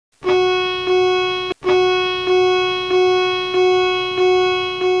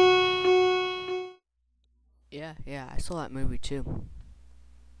I saw that movie too.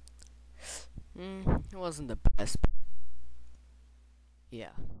 It wasn't the best.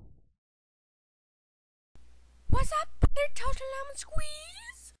 Yeah. What's up, butter toast and lemon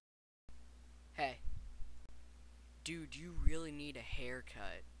squeeze? Hey. Dude, you really need a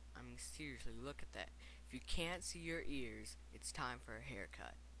haircut. I mean, seriously, look at that. If you can't see your ears, it's time for a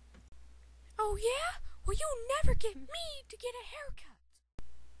haircut. Oh yeah? Well, you'll never get me to get a haircut.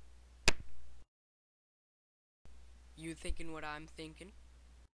 You thinking what I'm thinking?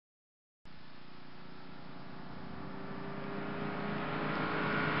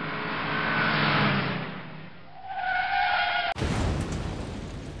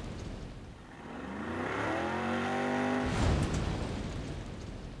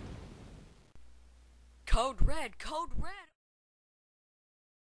 Code red, code red.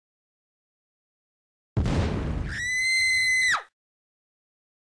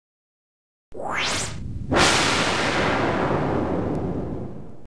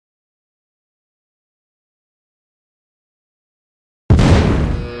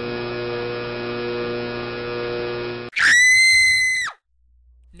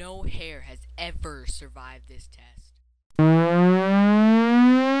 No hair has ever survived this test.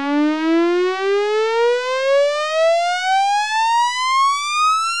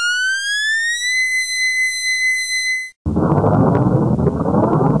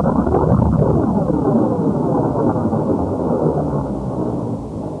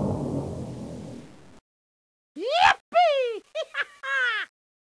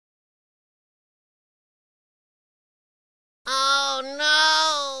 Oh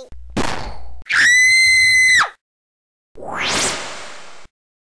no!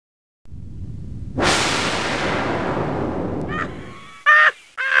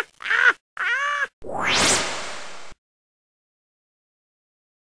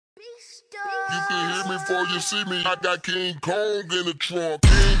 You can hear me before you see me. I got King Kong in the trunk.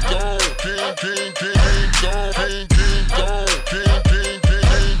 King Kong, King Kong, King Kong, King Kong.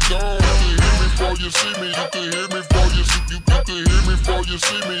 You can hear me before you see me. You can hear me before you see me. You can hear me before you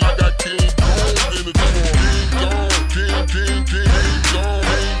see me. I got King Kong in the trunk.